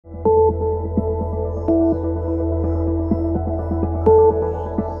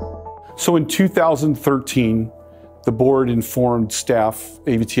So in 2013, the board informed staff,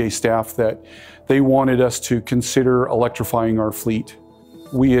 AVTA staff, that they wanted us to consider electrifying our fleet.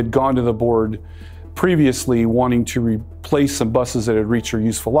 We had gone to the board previously wanting to replace some buses that had reached their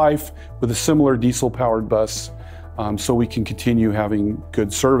useful life with a similar diesel-powered bus so we can continue having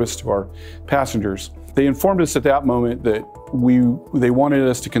good service to our passengers. They informed us at that moment that they wanted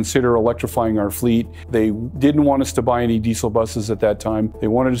us to consider electrifying our fleet. They didn't want us to buy any diesel buses at that time. They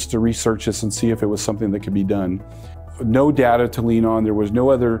wanted us to research this and see if it was something that could be done. No data to lean on. There was no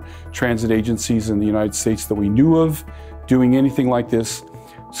other transit agencies in the United States that we knew of doing anything like this.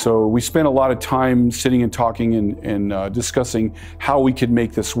 So we spent a lot of time sitting and talking and discussing how we could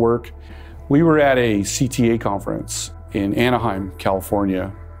make this work. We were at a CTA conference in Anaheim,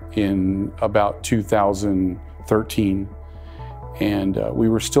 California in about 2013. And we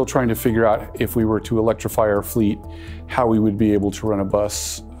were still trying to figure out if we were to electrify our fleet, how we would be able to run a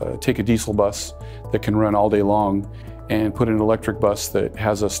bus, take a diesel bus that can run all day long and put an electric bus that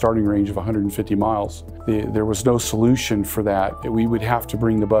has a starting range of 150 miles. There was no solution for that. We would have to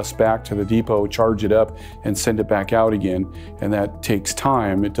bring the bus back to the depot, charge it up, and send it back out again. And that takes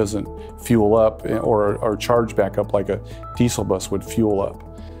time. It doesn't fuel up or charge back up like a diesel bus would fuel up.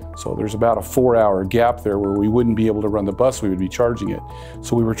 So there's about a 4-hour gap there where we wouldn't be able to run the bus, we would be charging it.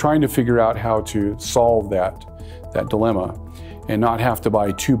 So we were trying to figure out how to solve that dilemma and not have to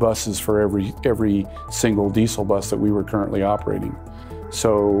buy 2 buses for every single diesel bus that we were currently operating.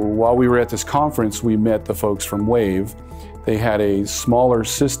 So while we were at this conference, we met the folks from WAVE. They had a smaller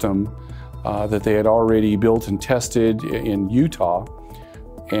system that they had already built and tested in Utah,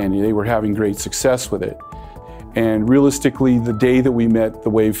 and they were having great success with it. And realistically, the day that we met the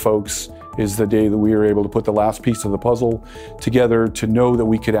WAVE folks is the day that we were able to put the last piece of the puzzle together to know that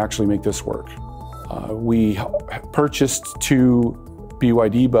we could actually make this work. We purchased 2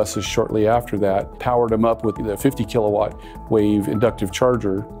 BYD buses shortly after that, powered them up with the 50 kilowatt WAVE inductive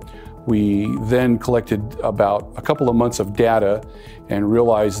charger. We then collected about a couple of months of data and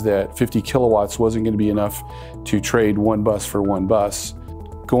realized that 50 kilowatts wasn't going to be enough to trade 1 bus for 1 bus.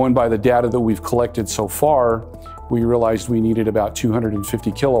 Going by the data that we've collected so far, we realized we needed about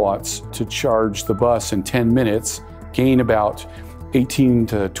 250 kilowatts to charge the bus in 10 minutes, gain about 18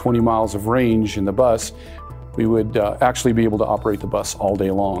 to 20 miles of range in the bus. We would actually be able to operate the bus all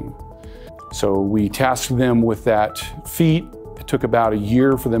day long. So we tasked them with that feat. It took about a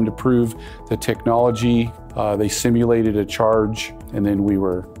year for them to prove the technology. They simulated a charge, and then we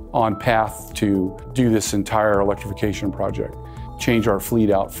were on path to do this entire electrification project. Change our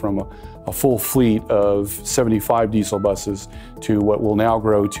fleet out from a full fleet of 75 diesel buses to what will now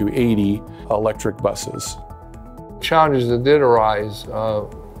grow to 80 electric buses. Challenges that did arise,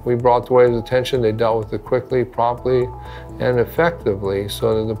 we brought to WAVE's attention. They dealt with it quickly, promptly, and effectively,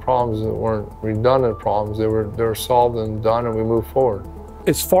 so that the problems that weren't redundant problems, they were solved and done, and we moved forward.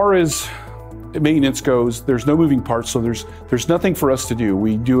 As far as maintenance goes, there's no moving parts, so there's nothing for us to do.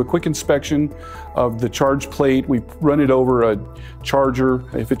 We do a quick inspection of the charge plate, we run it over a charger.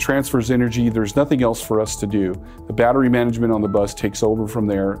 If it transfers energy, there's nothing else for us to do. The battery management on the bus takes over from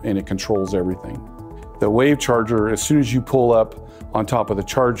there, and it controls everything. The WAVE charger, as soon as you pull up on top of the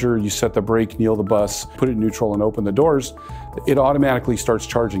charger, you set the brake, kneel the bus, put it in neutral and open the doors, it automatically starts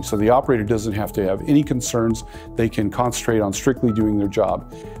charging. So the operator doesn't have to have any concerns. They can concentrate on strictly doing their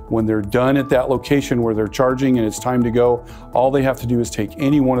job. When they're done at that location where they're charging and it's time to go, all they have to do is take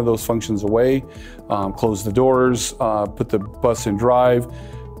any one of those functions away, close the doors, put the bus in drive,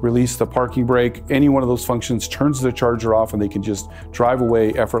 release the parking brake. Any one of those functions turns the charger off, and they can just drive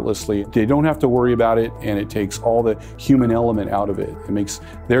away effortlessly. They don't have to worry about it, and it takes all the human element out of it. It makes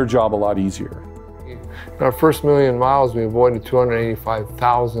their job a lot easier. In our first 1,000,000 miles, we avoided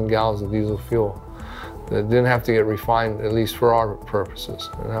 285,000 gallons of diesel fuel that didn't have to get refined, at least for our purposes.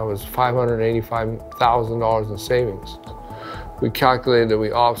 And that was $585,000 in savings. We calculated that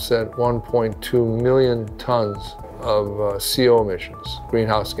we offset 1.2 million tons of CO emissions,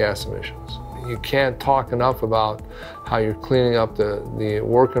 greenhouse gas emissions. You can't talk enough about how you're cleaning up the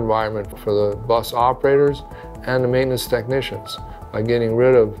work environment for the bus operators and the maintenance technicians by getting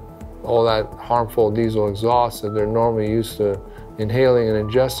rid of all that harmful diesel exhaust that they're normally used to inhaling and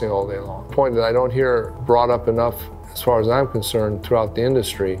ingesting all day long. A point that I don't hear brought up enough, as far as I'm concerned, throughout the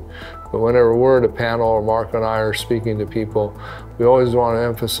industry, but whenever we're at a panel or Mark and I are speaking to people, we always want to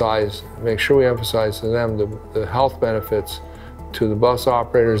emphasize, make sure we emphasize to them the health benefits to the bus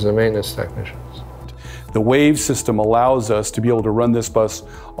operators and maintenance technicians. The WAVE system allows us to be able to run this bus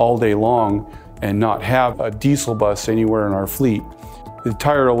all day long and not have a diesel bus anywhere in our fleet. The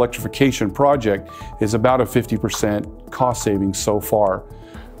entire electrification project is about a 50% cost savings so far.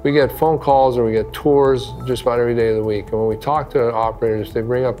 We get phone calls or we get tours just about every day of the week. And when we talk to operators, they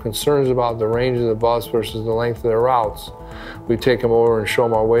bring up concerns about the range of the bus versus the length of their routes. We take them over and show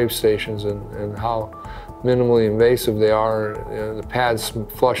them our wave stations and how minimally invasive they are, the pads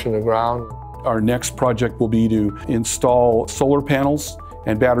flush in the ground. Our next project will be to install solar panels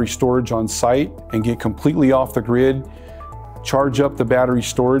and battery storage on site and get completely off the grid, charge up the battery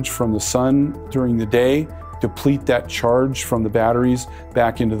storage from the sun during the day, deplete that charge from the batteries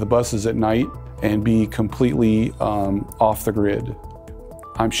back into the buses at night, and be completely off the grid.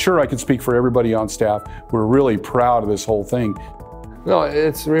 I'm sure I can speak for everybody on staff. We're really proud of this whole thing. No,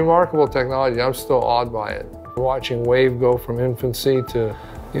 it's remarkable technology. I'm still awed by it. Watching Wave go from infancy to,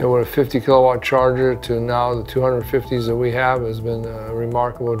 with a 50 kilowatt charger to now the 250s that we have has been a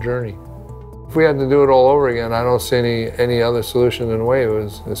remarkable journey. If we had to do it all over again, I don't see any other solution than Wave.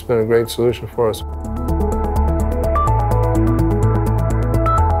 It's been a great solution for us.